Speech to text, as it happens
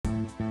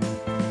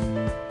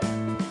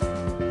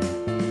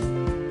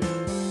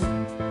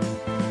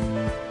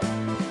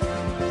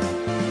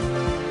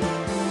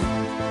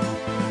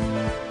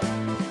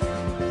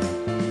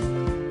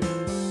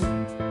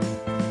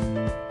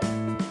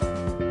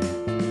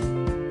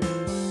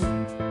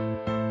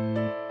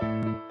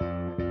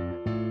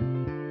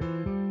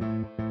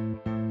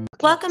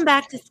Welcome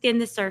back to Skin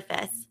the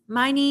Surface.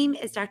 My name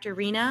is Dr.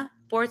 Rina,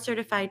 board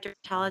certified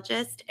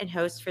dermatologist and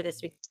host for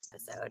this week's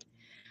episode.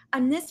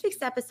 On this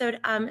week's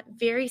episode, I'm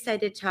very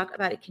excited to talk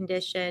about a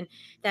condition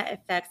that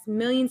affects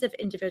millions of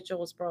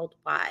individuals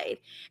worldwide.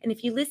 And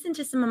if you listen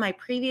to some of my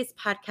previous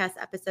podcast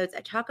episodes, I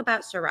talk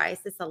about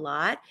psoriasis a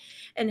lot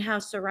and how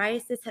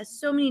psoriasis has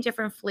so many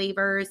different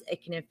flavors.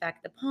 It can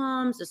affect the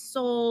palms, the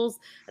soles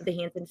of the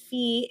hands and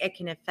feet. It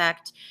can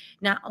affect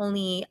not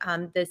only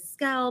the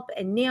scalp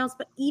and nails,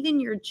 but even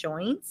your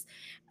joints.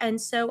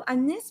 And so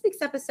on this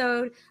week's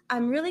episode,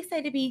 I'm really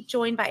excited to be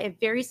joined by a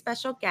very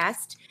special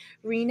guest,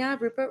 Reena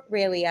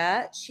Ruparelia.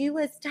 She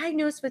was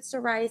diagnosed with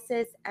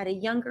psoriasis at a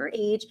younger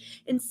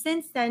age, and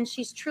since then,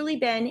 she's truly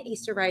been a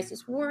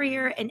psoriasis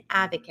warrior and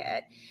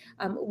advocate.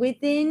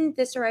 Within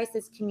the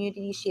psoriasis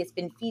community, she has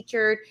been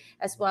featured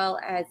as well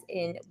as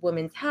in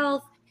Women's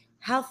Health,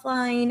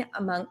 Healthline,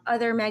 among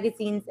other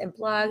magazines and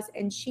blogs,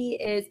 and she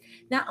is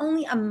not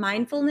only a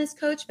mindfulness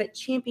coach, but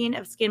champion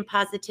of skin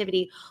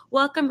positivity.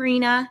 Welcome,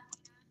 Reena.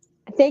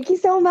 Thank you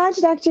so much,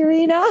 Dr.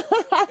 Rina.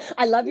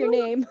 I love your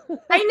name.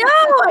 I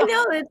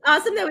know. It's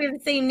awesome that we have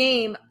the same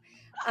name.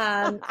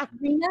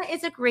 Reena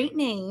is a great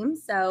name.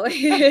 So,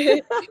 I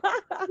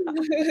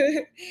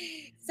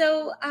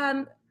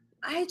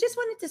just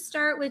wanted to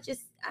start with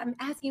just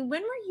asking,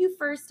 when were you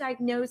first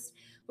diagnosed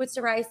with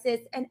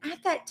psoriasis? And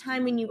at that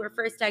time when you were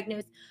first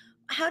diagnosed,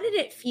 how did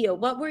it feel?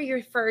 What were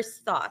your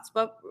first thoughts?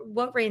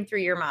 What ran through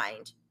your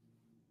mind?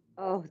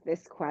 Oh,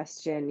 this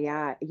question.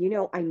 Yeah.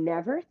 I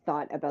never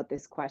thought about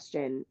this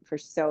question for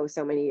so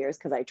many years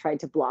because I tried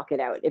to block it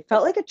out. It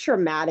felt like a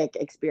traumatic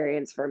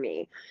experience for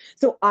me.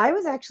 So I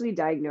was actually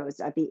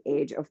diagnosed at the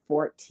age of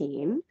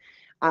 14,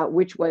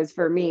 which was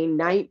for me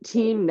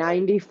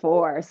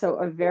 1994. So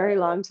a very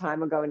long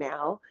time ago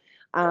now.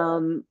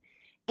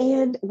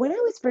 And when I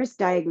was first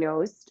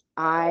diagnosed,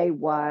 I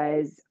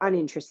was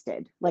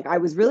uninterested. Like I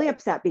was really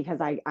upset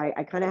because I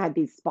kind of had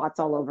these spots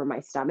all over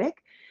my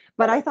stomach.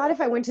 But I thought if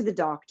I went to the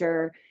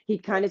doctor,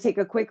 he'd kind of take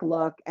a quick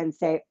look and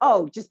say,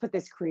 oh, just put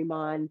this cream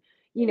on,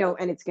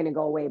 and it's going to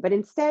go away. But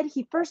instead,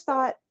 he first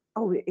thought,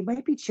 oh, it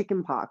might be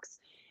chicken pox,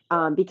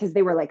 because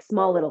they were like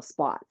small little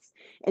spots.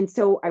 And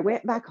so I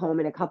went back home,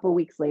 and a couple of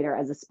weeks later,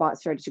 as the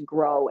spots started to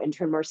grow and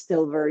turn more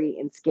silvery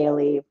and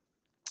scaly,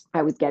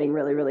 I was getting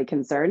really, really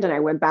concerned. And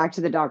I went back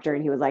to the doctor,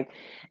 and he was like,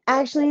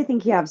 actually, I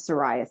think you have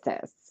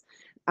psoriasis.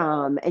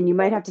 And you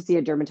might have to see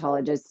a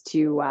dermatologist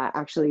to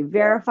actually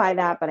verify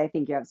that, but I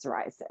think you have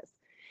psoriasis.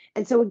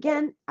 And so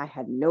again, I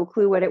had no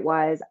clue what it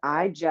was.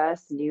 I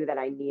just knew that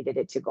I needed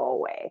it to go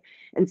away.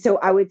 And so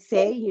I would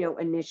say,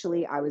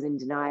 initially I was in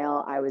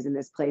denial. I was in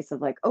this place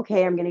of like,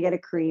 okay, I'm going to get a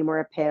cream or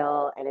a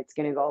pill and it's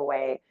going to go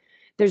away.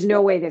 There's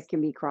no way this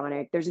can be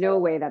chronic. There's no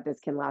way that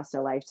this can last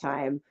a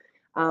lifetime.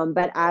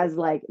 But as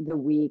like the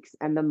weeks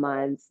and the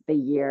months, the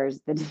years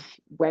that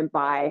went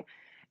by,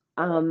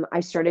 I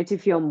started to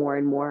feel more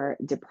and more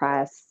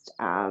depressed,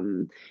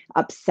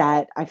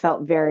 upset. I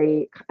felt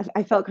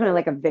kind of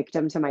like a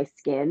victim to my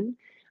skin.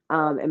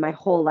 And my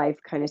whole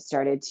life kind of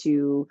started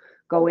to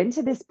go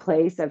into this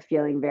place of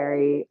feeling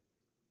very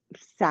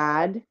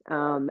sad,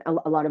 a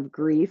lot of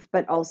grief,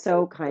 but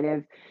also kind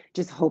of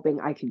just hoping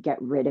I could get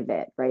rid of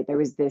it, right? There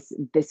was this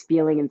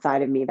feeling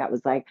inside of me that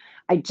was like,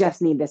 I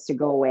just need this to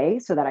go away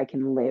so that I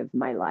can live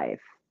my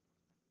life.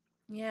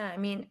 Yeah, I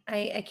mean,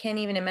 I can't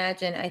even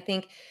imagine. I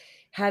think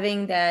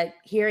hearing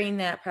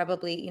that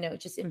probably,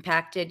 just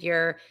impacted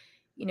your,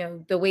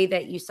 the way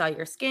that you saw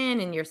your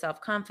skin and your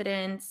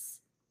self-confidence.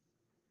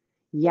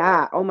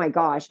 Yeah. Oh my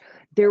gosh.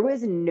 There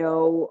was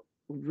no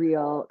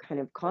real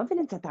kind of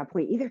confidence at that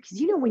point either.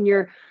 Cause when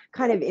you're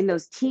kind of in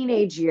those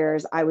teenage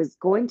years, I was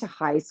going to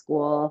high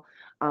school,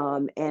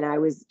 and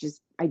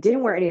I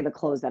didn't wear any of the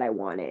clothes that I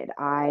wanted.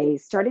 I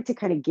started to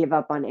kind of give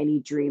up on any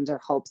dreams or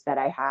hopes that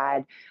I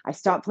had. I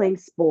stopped playing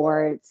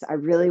sports. I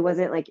really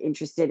wasn't like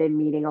interested in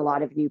meeting a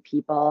lot of new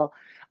people.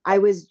 I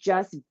was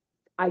just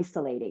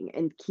isolating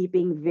and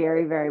keeping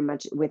very, very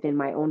much within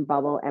my own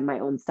bubble and my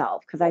own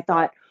self. Cause I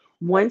thought,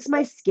 once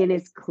my skin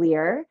is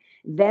clear,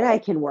 then I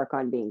can work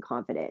on being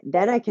confident.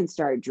 Then I can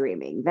start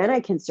dreaming. Then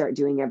I can start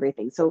doing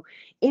everything. So,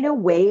 in a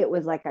way, it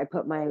was like I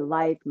put my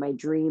life, my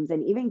dreams,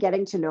 and even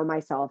getting to know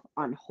myself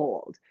on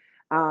hold,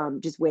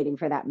 just waiting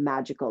for that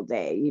magical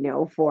day,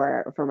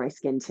 for my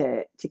skin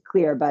to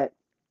clear. But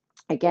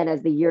again,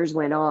 as the years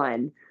went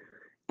on,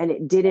 and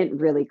it didn't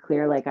really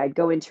clear, like I'd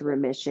go into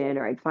remission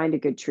or I'd find a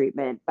good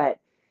treatment, but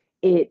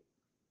it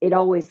it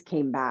always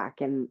came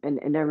back. And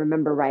I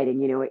remember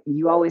writing,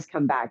 you always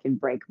come back and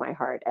break my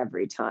heart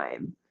every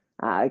time.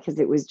 Because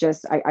it was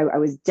just I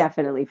was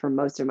definitely, for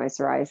most of my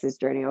psoriasis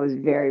journey, I was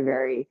very,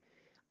 very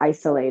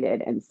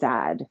isolated and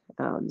sad.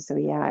 So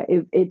yeah,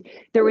 it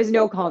there was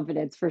no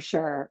confidence for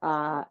sure.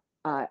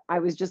 I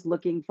was just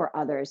looking for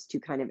others to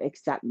kind of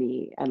accept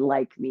me and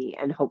like me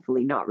and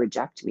hopefully not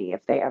reject me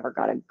if they ever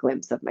got a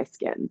glimpse of my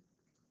skin.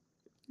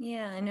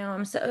 Yeah, I know.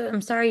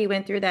 I'm sorry you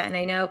went through that. And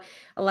I know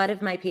a lot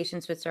of my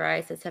patients with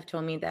psoriasis have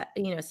told me that,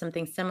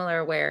 something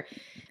similar where,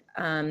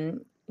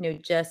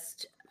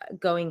 just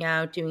going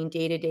out, doing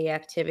day-to-day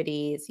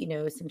activities,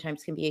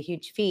 sometimes can be a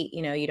huge feat.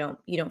 You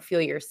don't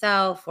feel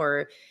yourself,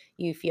 or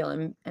you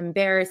feel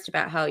embarrassed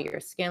about how your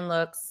skin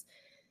looks.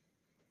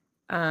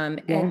 Um,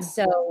 and Yeah.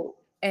 so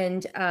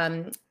and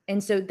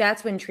and so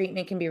that's when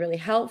treatment can be really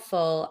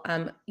helpful.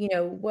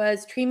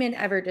 Was treatment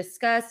ever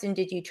discussed, and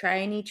did you try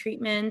any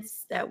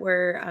treatments that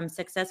were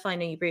successful? I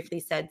know you briefly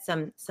said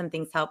some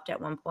things helped at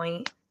one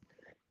point.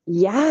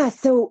 Yeah,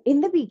 so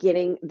in the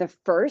beginning, the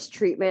first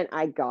treatment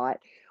I got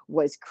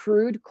was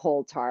crude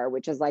coal tar,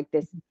 which is like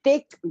this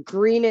thick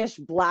greenish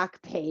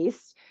black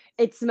paste.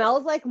 It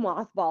smells like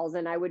mothballs,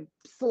 and I would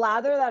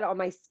slather that on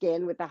my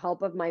skin with the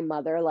help of my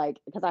mother, like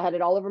because I had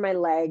it all over my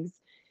legs,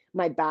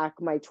 my back,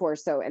 my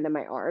torso, and then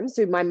my arms.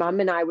 So my mom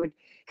and I would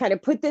kind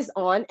of put this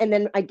on, and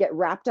then I get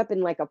wrapped up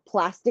in like a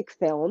plastic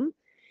film,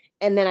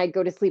 and then I'd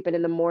go to sleep. And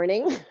in the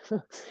morning,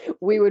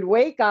 we would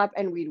wake up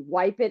and we'd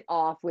wipe it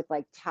off with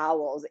like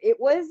towels.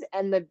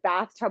 And the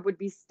bathtub would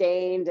be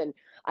stained and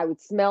I would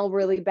smell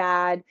really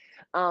bad.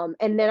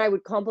 And then I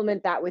would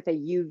complement that with a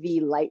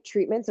UV light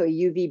treatment, so a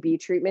UVB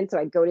treatment. So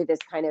I'd go to this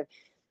kind of,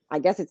 I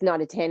guess it's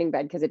not a tanning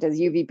bed because it does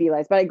UVB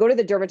lights, but I go to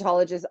the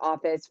dermatologist's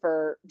office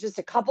for just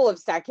a couple of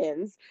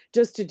seconds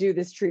just to do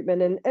this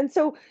treatment. And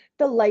so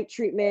the light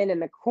treatment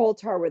and the coal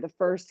tar were the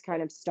first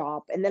kind of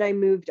stop. And then I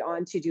moved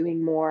on to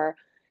doing more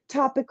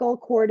topical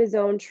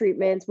cortisone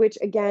treatments, which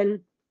again,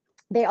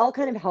 they all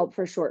kind of help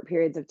for short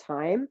periods of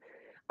time.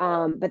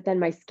 But then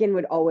my skin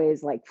would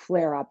always like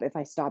flare up if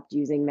I stopped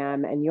using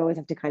them. And you always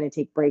have to kind of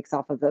take breaks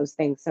off of those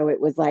things. So it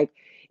was like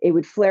it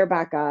would flare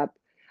back up.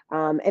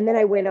 And then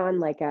I went on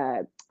like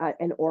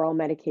an oral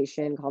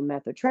medication called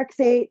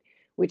methotrexate,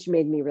 which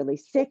made me really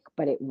sick,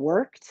 but it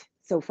worked.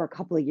 So for a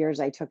couple of years,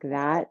 I took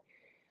that.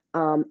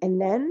 And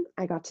then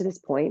I got to this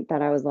point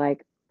that I was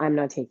like, I'm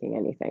not taking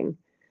anything.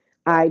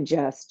 I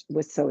just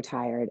was so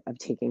tired of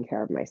taking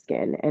care of my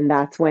skin. And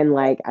that's when,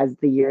 like, as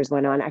the years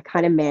went on, I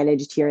kind of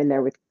managed here and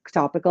there with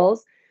topicals,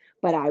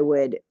 but I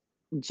would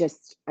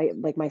I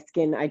like my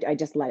skin, I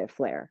just let it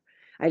flare.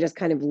 I just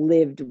kind of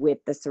lived with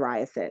the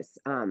psoriasis.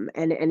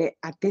 And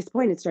at this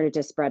point, it started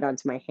to spread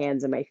onto my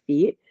hands and my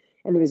feet,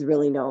 and there was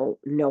really no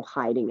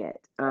hiding it.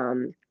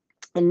 And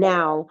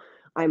now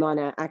I'm on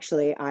a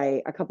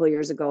couple of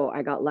years ago,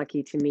 I got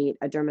lucky to meet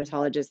a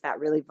dermatologist that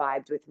really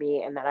vibed with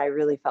me and that I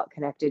really felt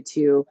connected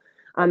to,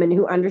 and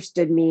who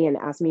understood me and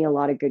asked me a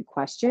lot of good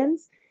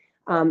questions.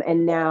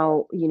 And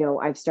now,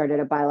 I've started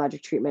a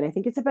biologic treatment. I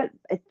think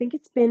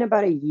it's been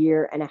about a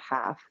year and a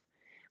half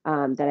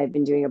that I've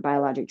been doing a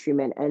biologic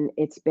treatment, and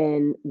it's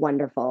been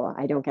wonderful.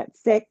 I don't get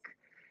sick.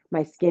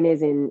 My skin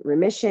is in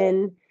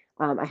remission.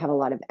 I have a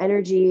lot of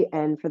energy.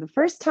 And for the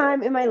first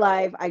time in my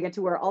life, I get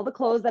to wear all the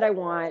clothes that I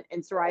want.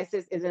 And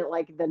psoriasis isn't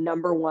like the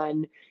number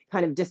one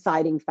kind of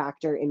deciding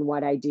factor in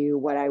what I do,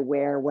 what I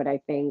wear, what I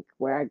think,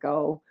 where I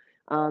go.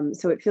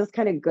 So it feels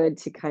kind of good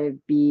to kind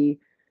of be,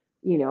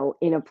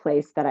 in a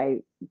place that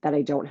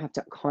I don't have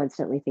to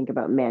constantly think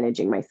about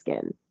managing my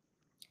skin.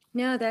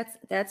 No,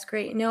 that's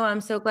great. No,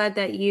 I'm so glad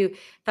that you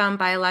found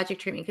biologic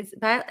treatment, because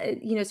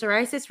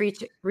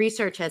psoriasis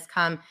research has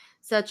come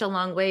such a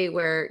long way,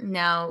 where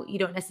now you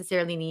don't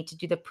necessarily need to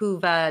do the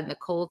PUVA and the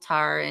coal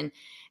tar and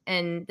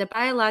the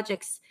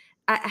biologics.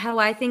 How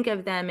I think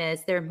of them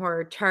is they're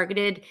more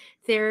targeted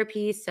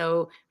therapies.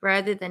 So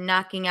rather than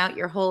knocking out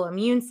your whole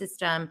immune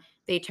system,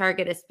 they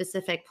target a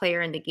specific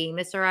player in the game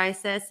of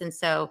psoriasis. And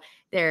so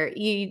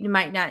you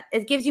might not.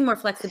 It gives you more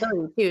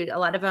flexibility too. A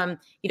lot of them,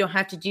 you don't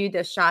have to do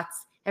the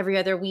shots every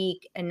other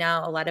week. And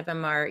now a lot of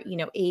them are,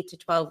 8 to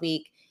 12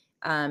 week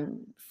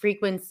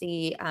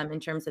frequency in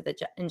terms of the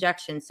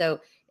injection. So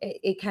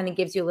it kind of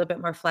gives you a little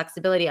bit more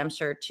flexibility, I'm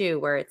sure, too,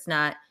 where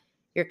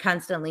you're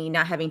constantly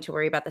not having to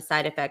worry about the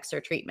side effects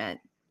or treatment.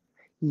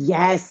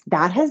 Yes,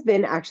 that has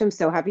been actually, I'm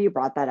so happy you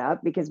brought that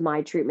up because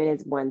my treatment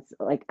is once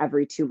like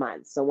every 2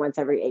 months. So once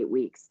every 8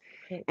 weeks.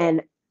 Right.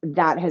 And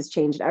that has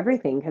changed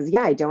everything because,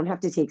 yeah, I don't have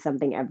to take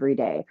something every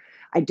day.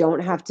 I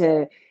don't have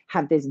to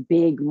have this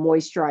big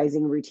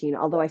moisturizing routine,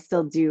 although I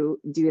still do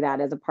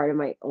that as a part of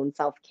my own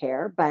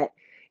self-care, but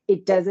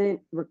it doesn't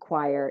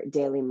require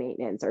daily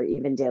maintenance or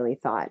even daily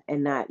thought.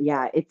 And that,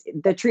 yeah, it's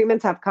the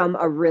treatments have come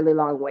a really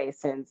long way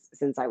since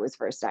I was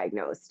first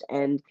diagnosed.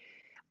 And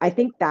I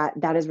think that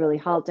has really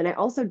helped. And I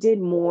also did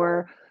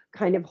more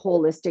kind of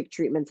holistic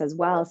treatments as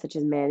well, such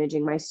as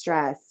managing my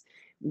stress,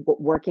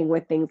 working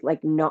with things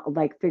like not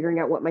like figuring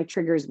out what my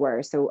triggers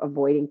were. So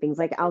avoiding things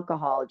like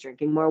alcohol,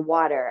 drinking more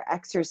water,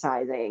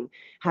 exercising,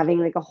 having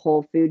like a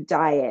whole food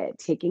diet,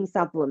 taking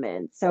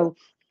supplements. So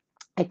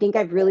I think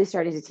I've really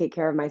started to take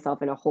care of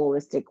myself in a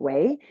holistic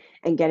way,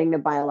 and getting the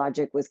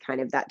biologic was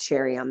kind of that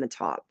cherry on the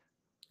top.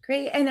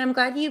 Great, and I'm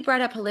glad you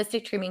brought up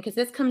holistic treatment, because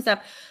this comes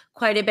up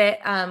quite a bit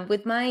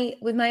with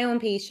my own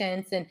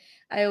patients, and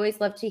I always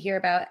love to hear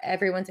about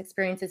everyone's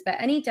experiences. But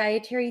any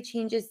dietary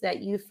changes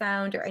that you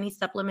found, or any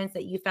supplements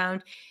that you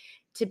found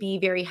to be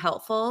very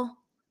helpful?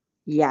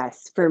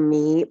 Yes, for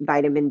me,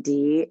 vitamin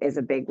D is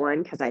a big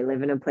one because I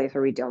live in a place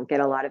where we don't get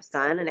a lot of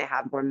sun and I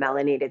have more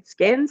melanated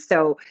skin.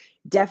 So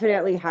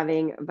definitely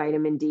having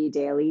vitamin D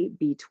daily,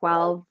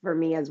 B12 for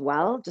me as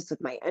well, just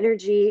with my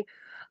energy.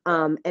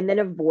 And then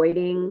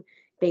avoiding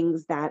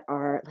things that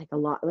are like a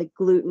lot like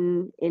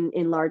gluten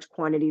in large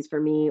quantities for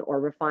me,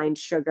 or refined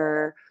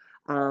sugar,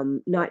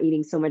 not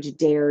eating so much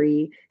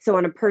dairy. So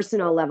on a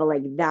personal level,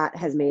 like that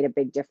has made a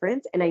big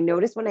difference. And I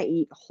notice when I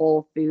eat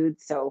whole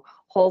foods, so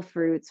whole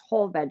fruits,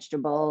 whole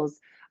vegetables,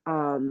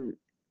 um,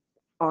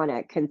 on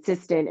a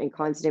consistent and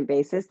constant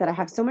basis, that I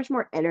have so much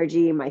more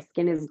energy. My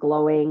skin is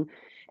glowing.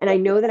 And I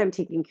know that I'm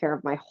taking care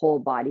of my whole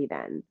body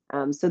then.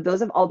 So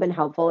those have all been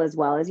helpful, as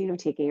well as,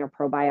 taking a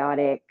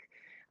probiotic.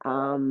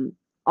 Um,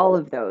 all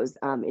of those,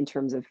 in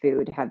terms of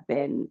food, have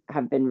been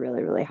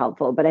really, really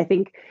helpful. But I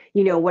think,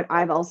 what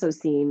I've also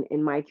seen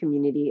in my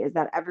community is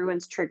that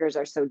everyone's triggers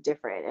are so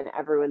different and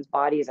everyone's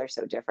bodies are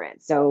so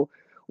different. So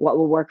what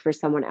will work for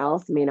someone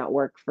else may not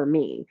work for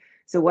me.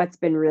 So, what's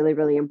been really,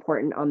 really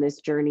important on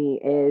this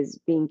journey is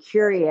being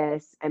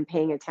curious and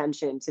paying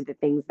attention to the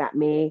things that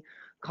may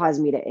cause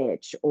me to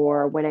itch,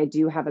 or when I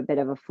do have a bit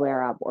of a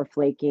flare up or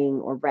flaking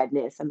or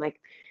redness, I'm like,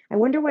 I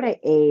wonder what I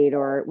ate,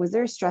 or was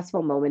there a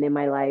stressful moment in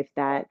my life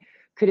that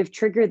could have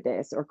triggered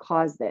this or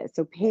caused this?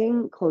 So,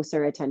 paying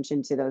closer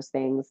attention to those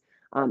things,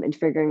 and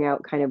figuring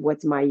out kind of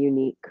what's my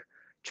unique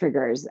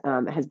triggers,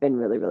 has been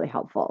really, really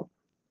helpful.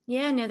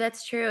 Yeah, no,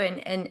 that's true.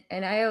 And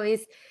I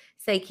always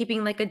say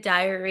keeping like a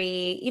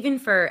diary, even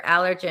for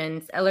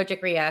allergens,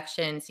 allergic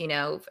reactions,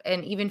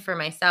 and even for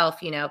myself,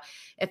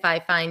 if I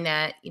find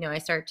that, I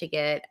start to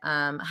get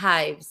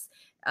hives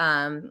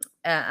on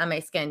my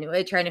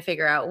skin, trying to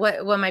figure out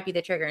what might be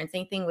the trigger. And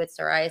same thing with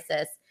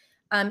psoriasis.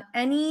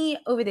 Any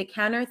over the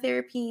counter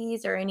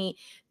therapies or any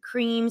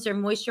creams or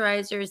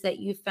moisturizers that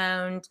you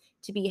found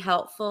to be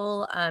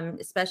helpful,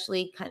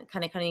 especially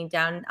kind of cutting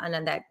down on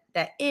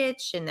that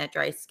itch and that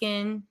dry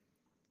skin?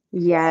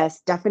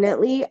 Yes,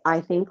 definitely.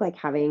 I think like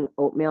having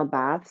oatmeal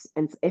baths,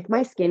 and if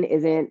my skin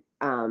isn't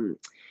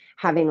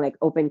having like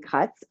open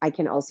cuts, I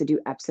can also do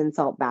Epsom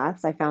salt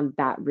baths. I found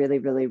that really,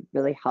 really,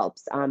 really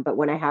helps. But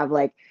when I have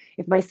like,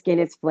 if my skin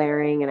is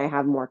flaring and I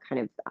have more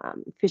kind of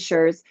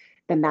fissures,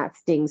 then that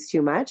stings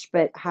too much.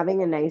 But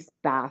having a nice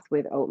bath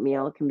with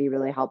oatmeal can be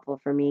really helpful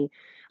for me.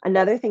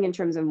 Another thing in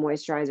terms of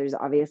moisturizers,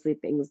 obviously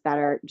things that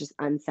are just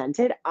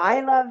unscented.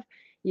 I love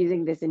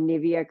using this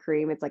Nivea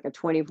cream. It's like a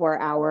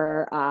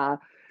 24-hour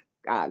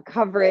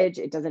coverage.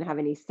 It doesn't have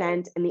any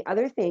scent. And the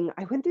other thing,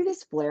 I went through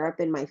this flare up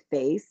in my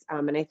face,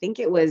 and I think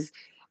it was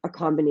a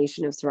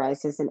combination of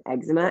psoriasis and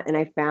eczema. And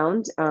I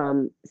found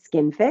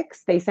Skin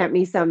Fix. They sent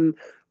me some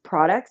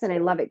products, and I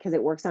love it because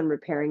it works on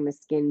repairing the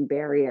skin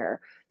barrier.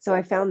 So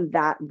I found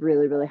that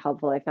really, really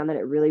helpful. I found that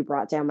it really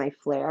brought down my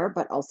flare,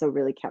 but also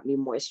really kept me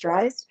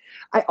moisturized.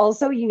 I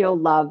also,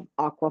 love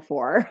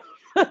Aquaphor.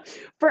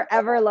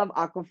 Forever love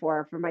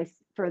Aquaphor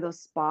for those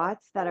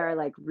spots that are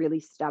like really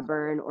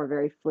stubborn or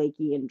very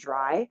flaky and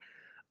dry.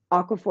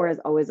 Aquaphor is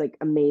always like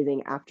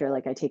amazing after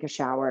like I take a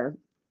shower.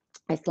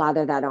 I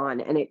slather that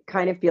on and it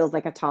kind of feels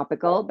like a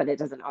topical, but it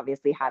doesn't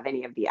obviously have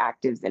any of the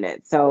actives in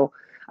it. So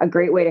a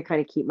great way to kind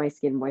of keep my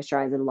skin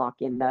moisturized and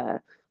lock in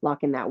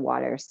that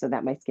water so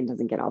that my skin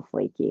doesn't get all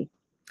flaky.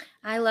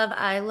 I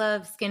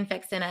love Skin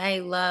Fix and I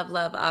love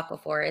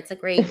Aquaphor. It's a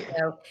great,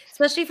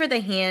 especially for the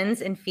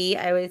hands and feet.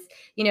 I was,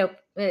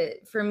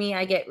 for me,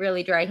 I get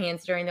really dry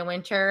hands during the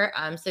winter.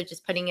 So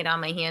just putting it on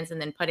my hands and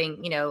then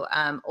putting,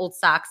 old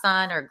socks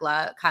on or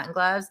cotton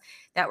gloves,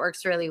 that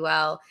works really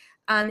well.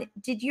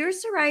 Did your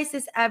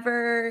psoriasis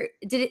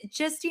did it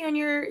just stay on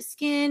your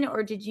skin,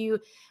 or did you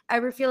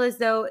ever feel as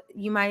though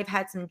you might have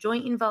had some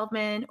joint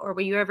involvement, or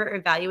were you ever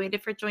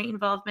evaluated for joint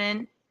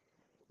involvement?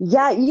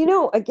 Yeah,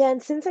 again,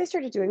 since I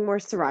started doing more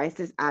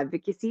psoriasis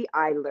advocacy,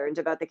 I learned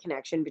about the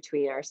connection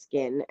between our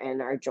skin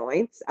and our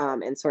joints,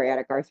 and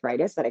psoriatic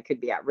arthritis, that I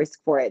could be at risk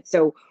for it.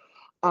 So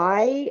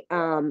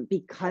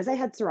because I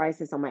had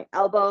psoriasis on my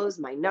elbows,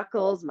 my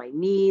knuckles, my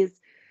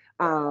knees,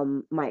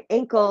 my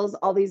ankles,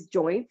 all these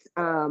joints,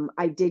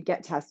 I did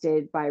get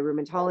tested by a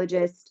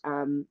rheumatologist,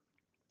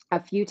 a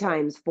few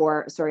times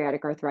for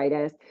psoriatic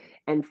arthritis.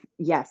 And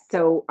yes,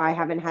 so I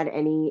haven't had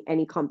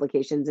any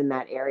complications in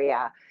that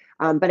area.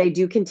 But I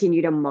do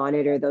continue to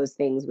monitor those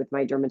things with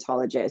my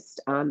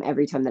dermatologist,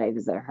 every time that I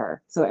visit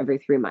her. So every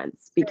 3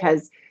 months,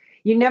 because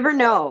you never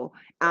know.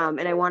 And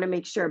I want to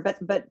make sure.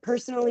 But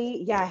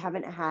personally, yeah, I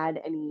haven't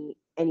had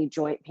any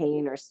joint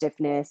pain or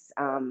stiffness,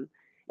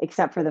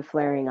 except for the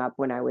flaring up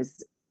when I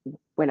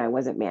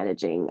wasn't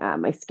managing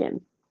my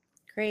skin.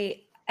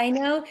 Great. I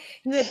know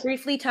you had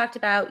briefly talked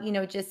about,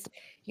 just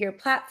your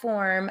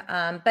platform,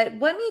 but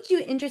what made you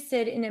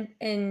interested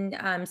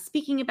in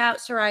speaking about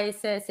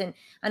psoriasis and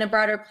on a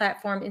broader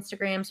platform,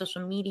 Instagram,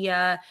 social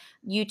media,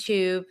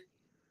 YouTube?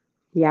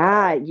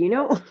 Yeah,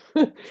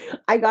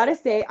 I gotta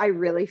say, I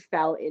really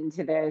fell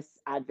into this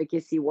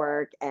advocacy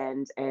work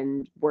and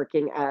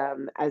working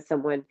as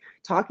someone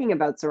talking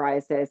about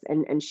psoriasis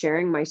and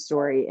sharing my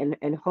story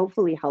and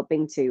hopefully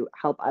helping to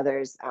help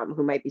others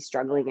who might be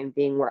struggling and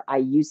being where I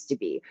used to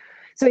be.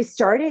 So I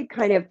started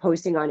kind of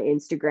posting on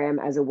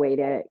Instagram as a way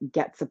to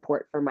get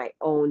support for my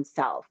own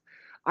self.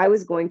 I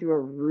was going through a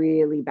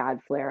really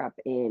bad flare up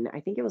in, I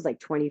think it was like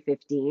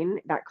 2015,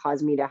 that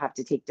caused me to have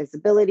to take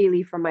disability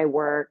leave from my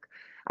work.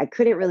 I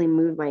couldn't really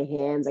move my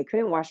hands. I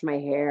couldn't wash my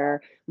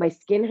hair. My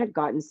skin had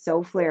gotten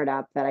so flared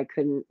up that I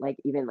couldn't like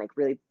even like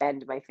really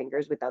bend my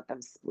fingers without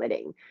them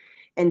splitting.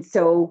 And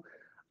so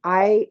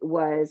I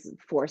was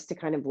forced to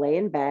kind of lay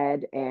in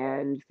bed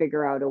and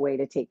figure out a way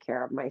to take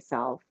care of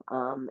myself.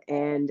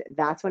 And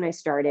that's when I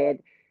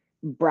started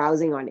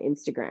browsing on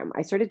Instagram.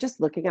 I started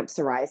just looking up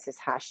psoriasis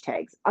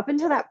hashtags. Up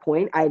until that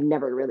point, I had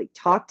never really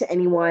talked to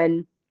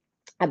anyone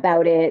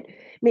about it,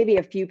 maybe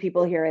a few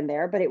people here and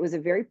there, but it was a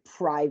very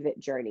private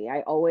journey.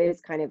 I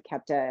always kind of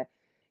kept a,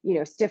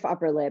 stiff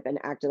upper lip and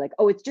acted like,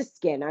 oh, it's just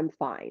skin, I'm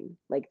fine.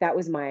 Like that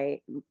was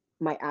my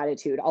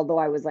attitude. Although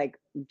I was like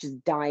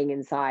just dying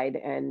inside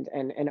and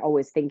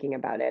always thinking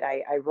about it.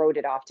 I wrote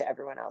it off to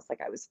everyone else like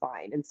I was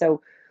fine. And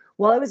so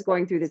while I was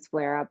going through this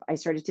flare up, I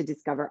started to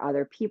discover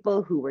other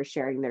people who were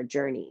sharing their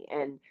journey.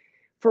 And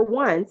for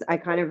once, I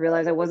kind of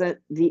realized I wasn't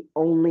the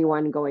only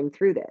one going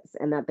through this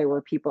and that there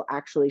were people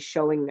actually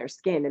showing their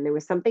skin. And there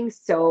was something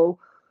so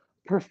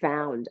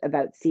profound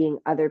about seeing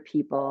other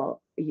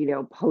people,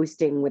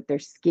 posting with their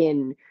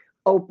skin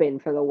open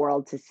for the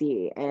world to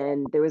see.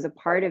 And there was a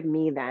part of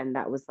me then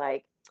that was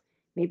like,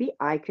 maybe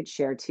I could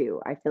share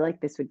too. I feel like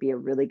this would be a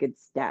really good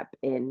step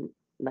in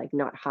like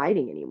not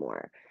hiding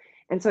anymore.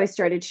 And so I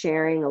started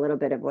sharing a little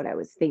bit of what I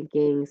was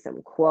thinking,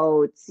 some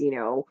quotes,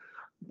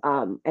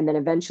 and then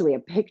eventually a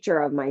picture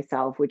of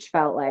myself, which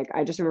felt like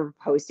I just remember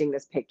posting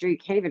this picture. You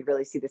can't even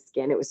really see the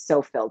skin. It was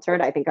so filtered.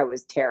 I think I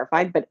was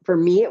terrified, but for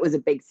me, it was a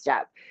big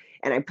step.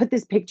 And I put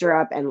this picture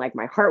up, and like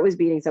my heart was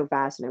beating so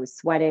fast and I was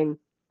sweating.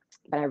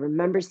 But I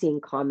remember seeing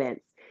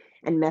comments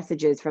and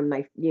messages from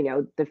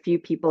the few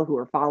people who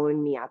were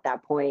following me at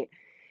that point,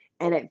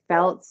 and it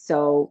felt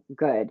so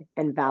good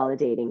and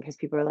validating because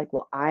people are like,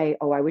 well, I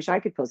wish I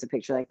could post a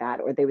picture like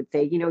that. Or they would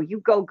say, you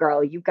go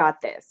girl, you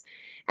got this.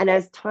 And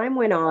as time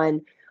went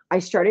on, I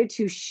started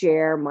to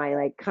share my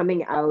like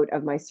coming out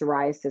of my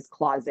psoriasis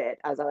closet,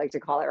 as I like to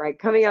call it, right?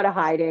 Coming out of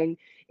hiding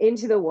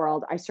into the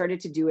world. I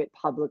started to do it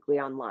publicly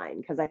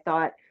online because I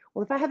thought,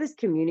 well, if I have this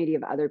community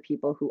of other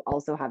people who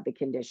also have the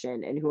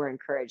condition and who are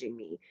encouraging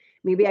me,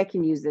 maybe I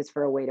can use this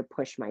for a way to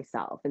push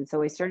myself. And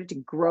so I started to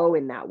grow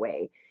in that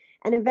way.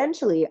 And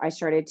eventually, I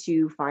started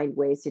to find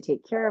ways to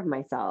take care of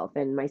myself,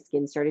 and my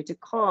skin started to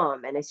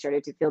calm, and I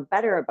started to feel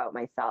better about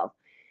myself.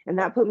 And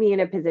that put me in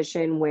a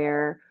position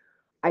where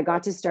I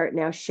got to start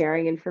now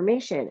sharing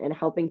information and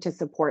helping to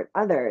support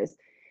others.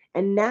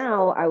 And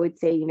now I would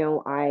say,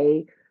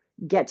 I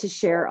get to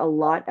share a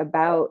lot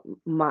about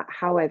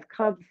how I've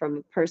come from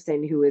a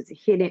person who was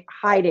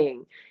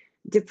hiding,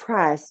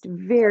 depressed,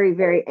 very,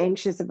 very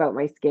anxious about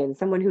my skin,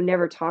 someone who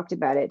never talked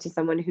about it, to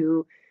someone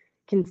who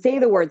can say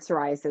the word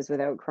psoriasis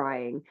without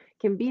crying,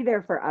 can be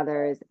there for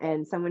others,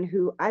 and someone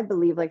who I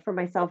believe, like for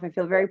myself, I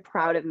feel very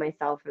proud of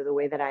myself for the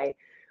way that I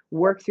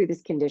work through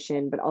this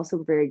condition, but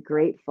also very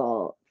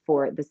grateful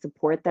for the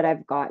support that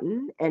I've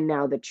gotten and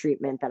now the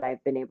treatment that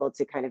I've been able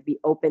to kind of be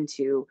open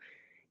to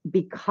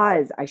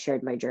because I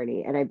shared my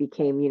journey and I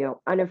became,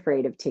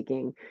 unafraid of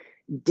taking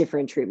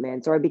different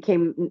treatments, or I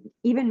became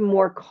even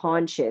more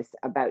conscious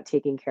about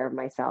taking care of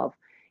myself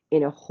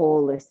in a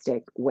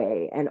holistic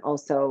way. And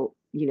also,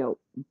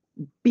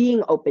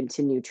 being open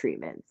to new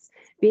treatments,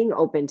 being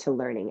open to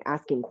learning,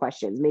 asking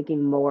questions,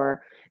 making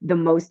more the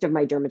most of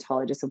my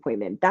dermatologist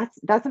appointment. That's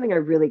something I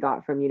really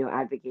got from,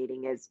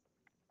 advocating is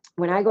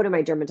when I go to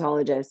my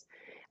dermatologist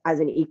as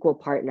an equal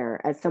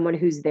partner, as someone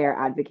who's there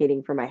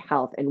advocating for my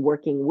health and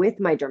working with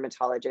my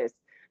dermatologist,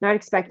 not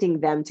expecting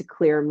them to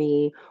clear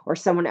me or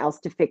someone else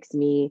to fix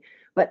me,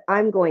 but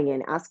I'm going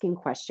in, asking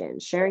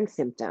questions, sharing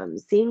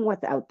symptoms, seeing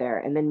what's out there,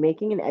 and then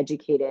making an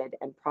educated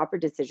and proper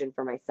decision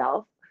for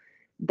myself.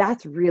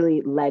 That's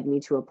really led me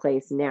to a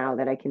place now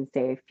that I can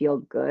say I feel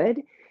good,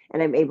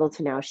 and I'm able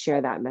to now share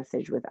that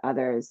message with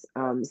others.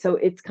 So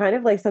it's kind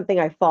of like something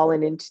I've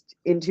fallen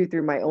into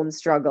through my own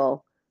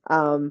struggle.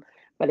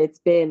 But it's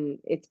been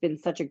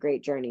such a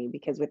great journey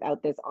because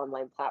without this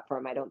online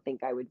platform, I don't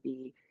think I would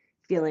be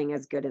feeling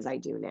as good as I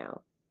do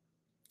now.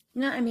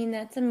 No, I mean,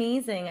 that's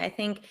amazing. I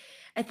think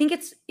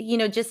it's,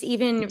 just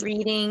even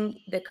reading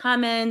the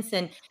comments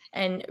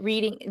and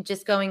reading,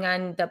 just going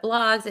on the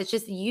blogs, it's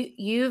just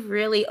you've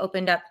really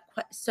opened up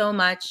so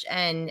much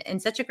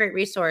and such a great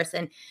resource.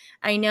 And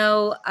I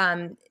know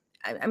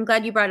I'm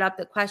glad you brought up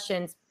the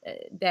questions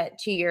that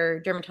to your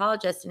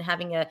dermatologist and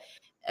having a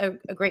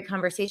great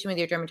conversation with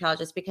your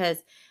dermatologist, because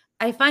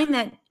I find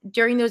that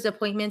during those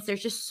appointments,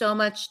 there's just so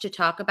much to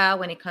talk about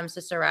when it comes to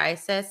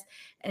psoriasis.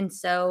 And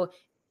so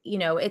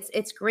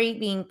it's great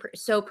being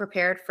so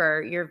prepared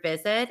for your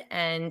visit,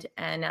 and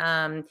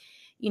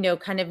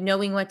kind of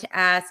knowing what to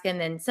ask. And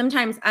then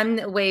sometimes I'm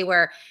the way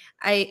where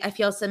I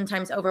feel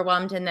sometimes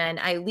overwhelmed, and then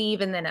I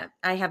leave, and then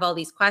I have all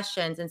these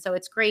questions. And so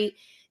it's great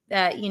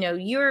that,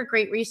 you're a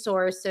great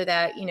resource, so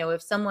that,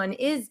 if someone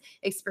is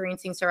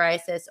experiencing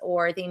psoriasis,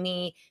 or they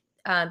may,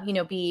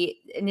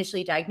 be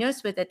initially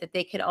diagnosed with it, that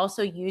they could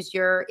also use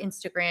your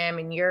Instagram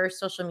and your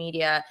social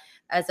media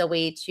as a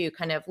way to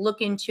kind of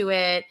look into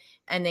it,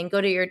 and then go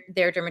to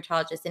their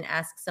dermatologist and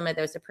ask some of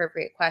those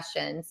appropriate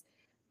questions.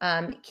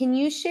 Can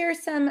you share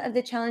some of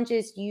the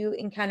challenges you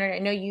encountered? I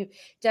know you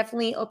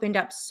definitely opened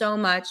up so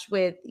much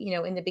with,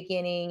 in the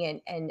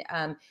beginning,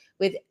 and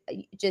with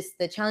just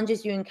the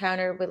challenges you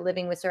encountered with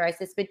living with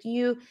psoriasis, but do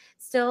you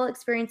still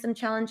experience some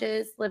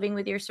challenges living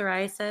with your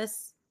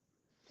psoriasis?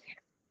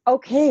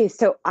 Okay,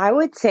 so I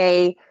would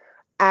say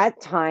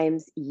at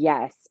times,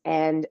 yes.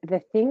 And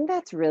the thing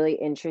that's really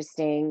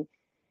interesting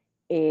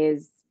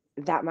is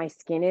that my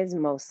skin is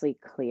mostly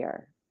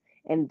clear.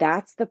 And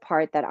that's the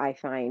part that I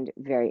find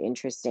very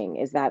interesting,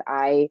 is that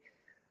I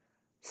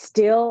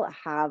still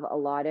have a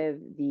lot of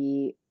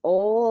the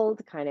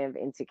old kind of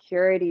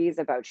insecurities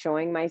about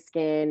showing my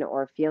skin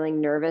or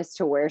feeling nervous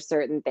to wear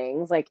certain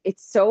things. Like,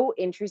 it's so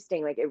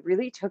interesting. Like, it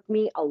really took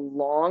me a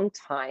long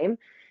time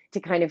to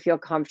kind of feel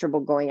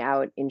comfortable going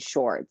out in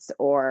shorts,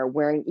 or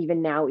wearing,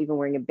 even now, even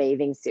wearing a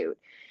bathing suit.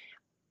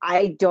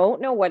 I don't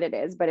know what it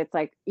is, but it's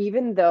like,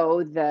 even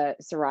though the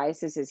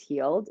psoriasis is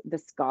healed, the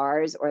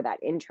scars or that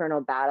internal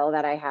battle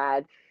that I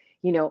had,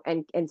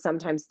 and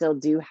sometimes still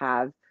do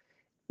have,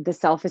 the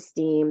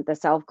self-esteem, the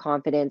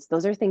self-confidence,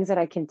 those are things that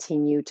I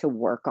continue to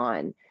work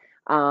on.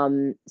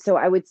 So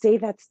I would say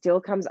that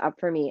still comes up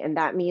for me. And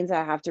that means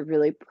I have to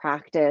really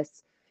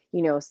practice,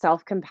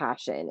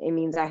 self-compassion. It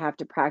means I have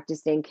to practice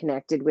staying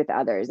connected with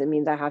others. It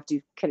means I have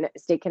to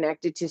stay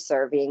connected to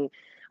serving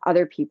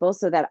other people,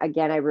 so that,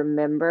 again, I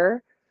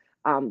remember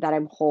that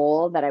I'm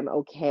whole, that I'm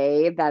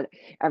okay, that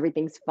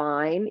everything's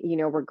fine,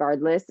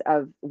 regardless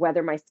of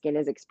whether my skin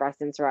is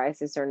expressed in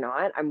psoriasis or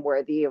not. I'm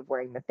worthy of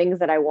wearing the things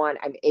that I want.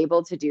 I'm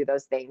able to do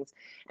those things.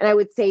 And I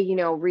would say,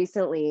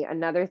 recently,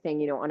 another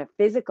thing, on a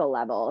physical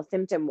level,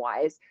 symptom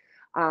wise,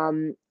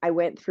 I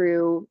went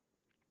through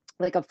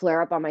like a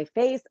flare up on my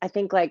face. I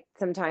think, like,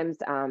 sometimes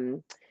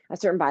a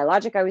certain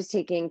biologic I was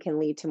taking can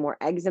lead to more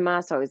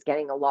eczema. So I was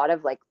getting a lot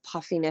of like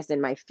puffiness in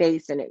my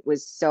face, and it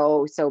was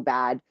so, so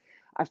bad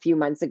a few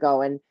months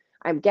ago. And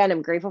I'm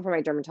grateful for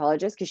my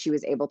dermatologist, because she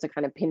was able to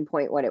kind of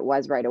pinpoint what it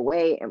was right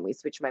away. And we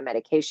switched my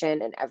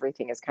medication, and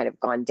everything has kind of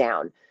gone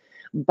down.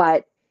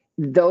 But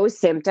those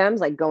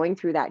symptoms, like going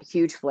through that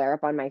huge flare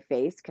up on my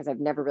face, because I've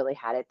never really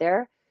had it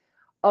there,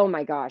 oh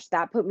my gosh,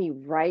 that put me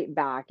right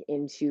back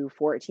into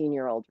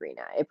 14-year-old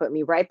Rena. It put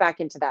me right back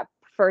into that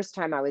first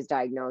time I was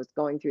diagnosed,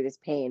 going through this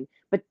pain.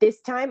 But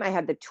this time I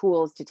had the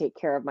tools to take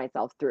care of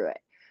myself through it.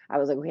 I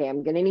was like, okay,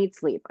 I'm going to need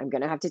sleep. I'm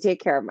going to have to take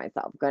care of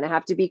myself. I'm going to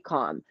have to be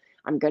calm.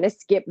 I'm going to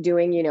skip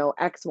doing,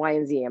 X, Y,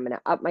 and Z. I'm going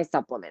to up my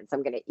supplements.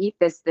 I'm going to eat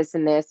this, this,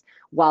 and this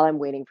while I'm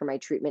waiting for my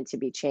treatment to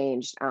be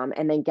changed,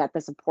 and then get the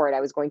support.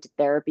 I was going to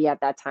therapy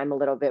at that time a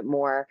little bit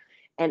more.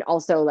 And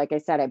also, like I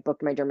said, I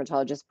booked my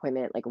dermatologist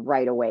appointment like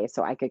right away,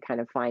 so I could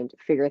kind of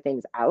figure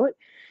things out.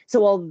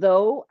 So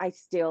although I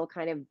still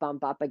kind of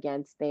bump up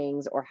against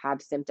things or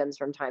have symptoms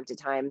from time to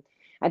time,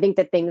 I think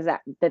the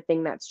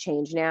thing that's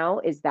changed now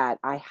is that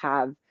I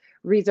have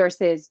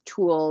resources,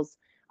 tools,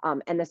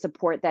 and the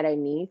support that I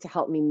need to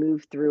help me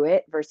move through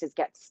it, versus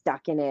get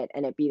stuck in it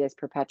and it be this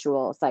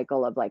perpetual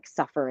cycle of like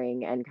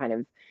suffering and kind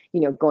of,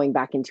 going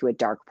back into a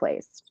dark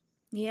place.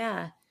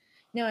 Yeah.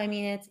 No, I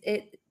mean,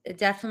 it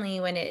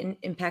definitely, when it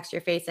impacts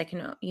your face, I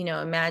can,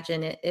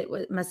 imagine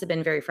it must have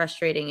been very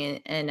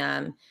frustrating,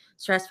 and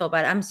stressful,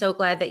 but I'm so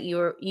glad that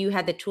you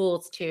had the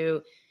tools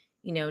to,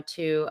 you know,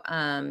 to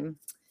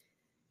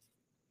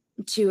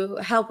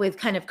help with,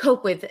 kind of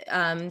cope with,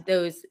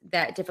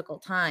 that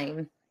difficult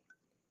time.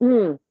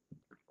 Mm.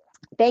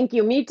 Thank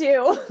you. Me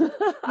too. It's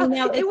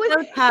was so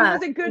it tough,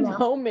 was a good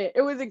moment.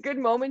 It was a good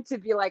moment to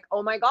be like,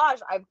 "Oh my gosh,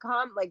 I've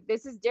come, like,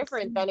 this is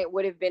different than it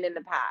would have been in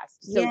the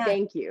past." So Yeah.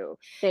 thank you.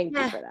 Thank you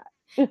Yeah. for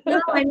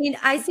No, I that. mean,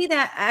 I see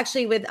that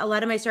actually with a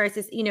lot of my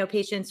psoriasis,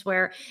 patients,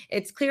 where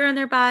it's clear on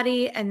their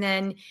body, and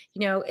then,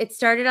 it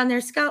started on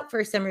their scalp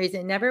for some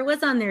reason, never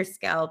was on their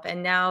scalp.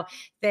 And now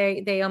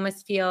they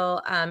almost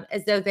feel,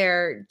 as though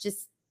they're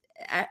just,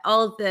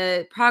 all of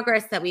the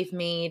progress that we've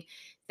made,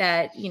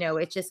 that,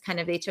 it just kind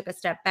of, they took a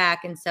step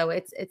back. And so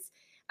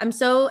I'm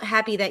so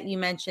happy that you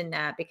mentioned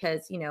that,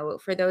 because,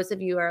 for those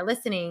of you who are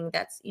listening,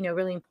 that's,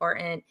 really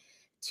important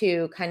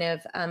to kind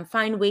of,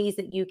 find ways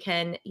that you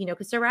can,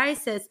 because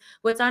psoriasis,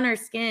 what's on our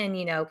skin,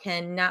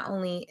 can not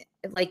only,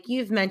 like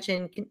you've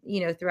mentioned,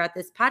 throughout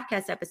this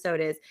podcast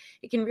episode, is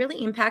it can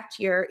really impact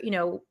your,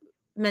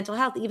 mental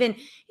health, even,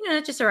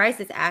 not just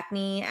psoriasis,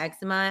 acne,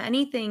 eczema,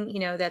 anything,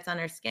 that's on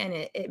our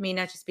skin. It may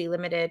not just be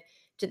limited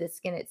to the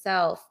skin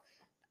itself.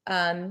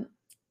 Um,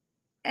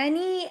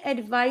 any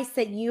advice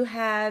that you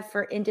have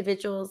for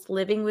individuals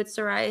living with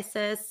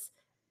psoriasis?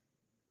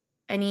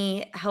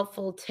 Any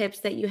helpful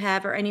tips that you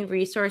have, or any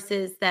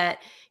resources that,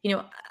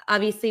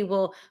 obviously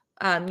will,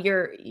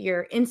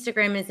 your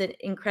Instagram is an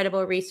incredible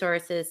Thank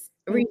resource.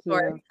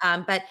 you.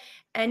 But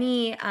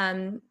any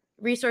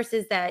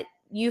resources that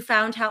you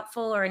found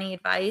helpful or any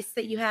advice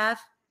that you have?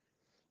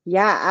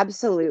 Yeah,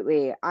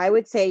 absolutely. I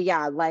would say,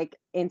 yeah, like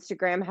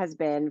Instagram has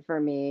been for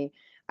me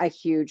a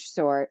huge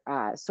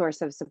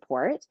source of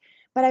support.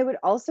 But I would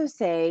also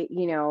say,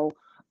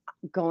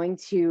 going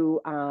to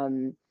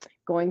um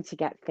going to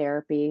get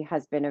therapy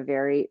has been a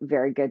very,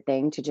 very good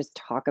thing to just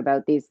talk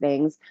about these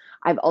things.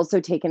 I've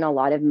also taken a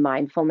lot of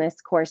mindfulness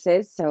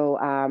courses. So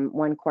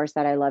one course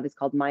that I love is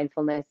called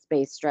mindfulness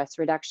based stress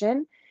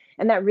reduction,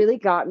 and that really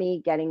got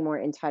me getting more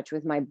in touch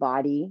with my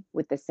body,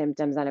 with the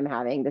symptoms that I'm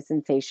having, the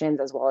sensations,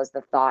 as well as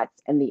the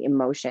thoughts and the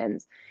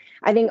emotions.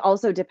 I think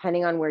also,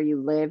 depending on where you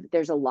live,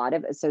 there's a lot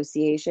of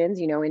associations.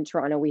 In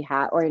Toronto we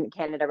have, or in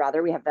Canada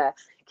rather, we have the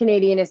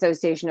Canadian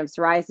Association of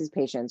Psoriasis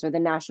Patients, or the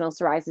National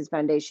Psoriasis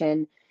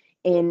Foundation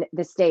in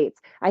the States.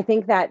 I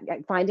think that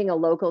finding a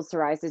local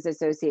psoriasis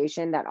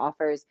association that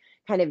offers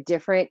kind of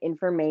different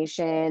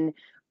information,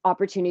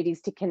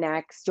 opportunities to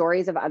connect,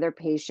 stories of other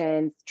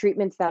patients,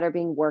 treatments that are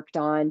being worked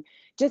on,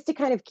 just to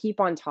kind of keep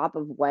on top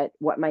of what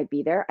might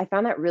be there. I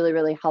found that really,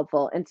 really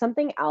helpful. And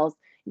something else,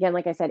 again,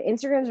 like I said,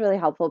 Instagram is really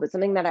helpful, but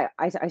something that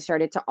I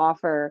started to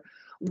offer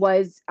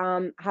was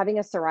having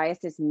a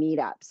psoriasis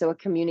meetup. So a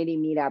community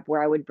meetup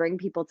where I would bring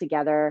people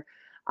together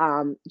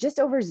just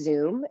over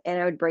Zoom,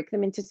 and I would break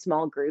them into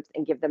small groups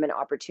and give them an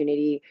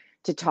opportunity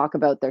to talk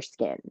about their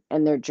skin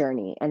and their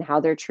journey and how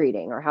they're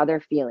treating or how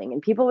they're feeling.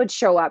 And people would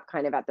show up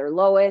kind of at their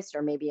lowest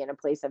or maybe in a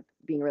place of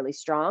being really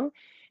strong,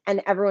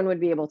 and everyone would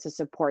be able to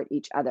support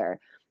each other.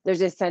 There's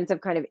this sense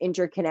of kind of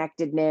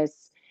interconnectedness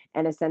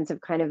and a sense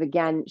of kind of,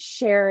 again,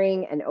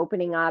 sharing and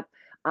opening up,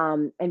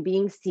 and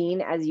being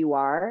seen as you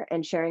are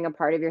and sharing a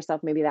part of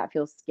yourself maybe that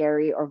feels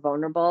scary or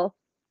vulnerable.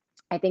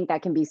 I think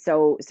that can be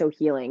so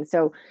healing.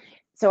 So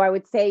I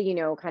would say,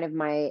 kind of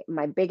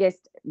my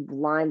biggest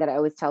line that I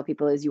always tell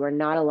people is, you are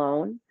not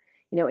alone,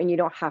 and you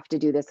don't have to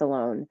do this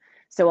alone.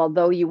 So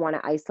although you want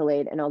to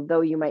isolate, and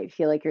although you might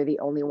feel like you're the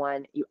only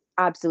one, you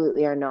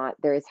absolutely are not.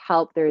 There is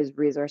help, there is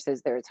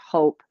resources, there is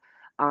hope.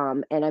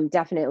 And I'm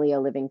definitely a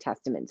living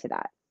testament to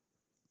that.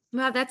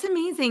 Wow, that's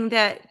amazing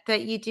that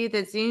you do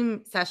the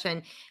Zoom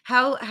session.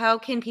 How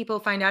can people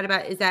find out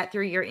about, is that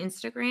through your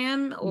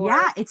Instagram or?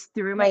 Yeah, it's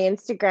through Yeah, my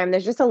Instagram.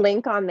 There's just a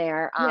link on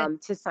there yeah.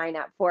 to sign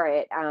up for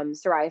it.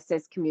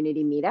 Psoriasis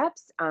community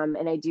meetups.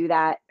 And I do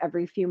that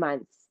every few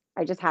months.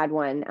 I just had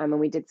one, and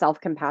we did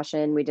self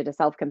compassion. We did a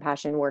self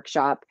compassion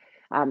workshop,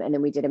 and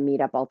then we did a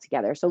meetup all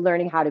together. So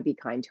learning how to be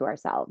kind to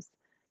ourselves.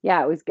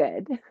 Yeah, it was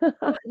good.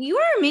 You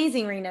are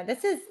amazing, Rena.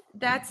 That's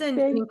an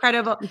Thank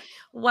incredible,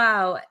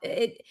 wow.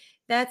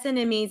 That's an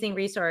amazing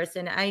resource,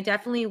 and I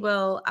definitely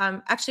will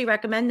actually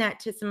recommend that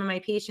to some of my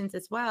patients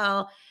as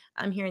well.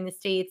 Here in the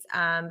States,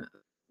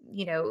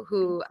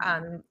 who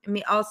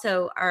may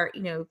also are,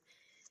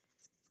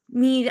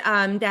 need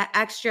that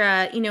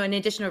extra, an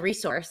additional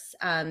resource.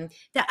 That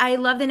I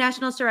love the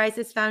National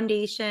Psoriasis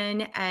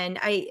Foundation, and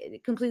I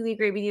completely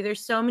agree with you.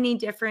 There's so many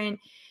different,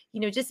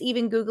 just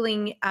even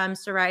Googling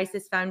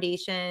psoriasis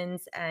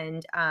foundations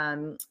and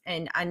on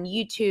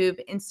YouTube,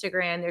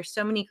 Instagram, there's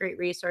so many great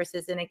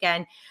resources. And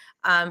again,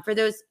 for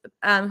those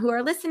who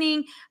are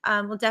listening,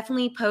 we'll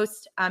definitely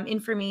post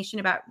information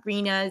about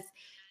Rena's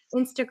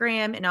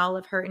Instagram and all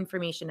of her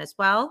information as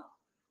well.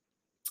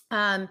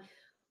 Um,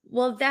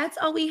 well, that's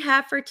all we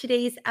have for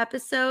today's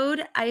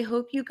episode. I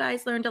hope you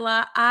guys learned a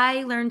lot.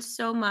 I learned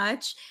so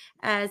much,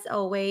 as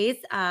always.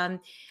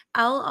 I'll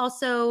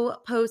also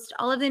post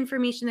all of the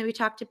information that we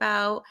talked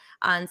about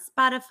on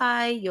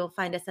Spotify. You'll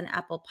find us on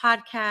Apple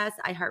Podcasts,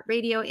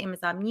 iHeartRadio,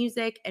 Amazon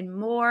Music, and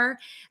more.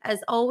 As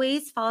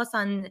always, follow us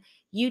on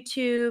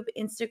YouTube,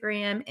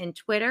 Instagram, and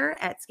Twitter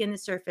at Skin the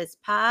Surface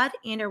Pod,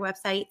 and our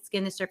website,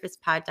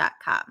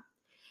 skinthesurfacepod.com.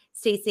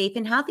 Stay safe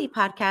and healthy,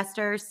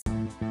 podcasters.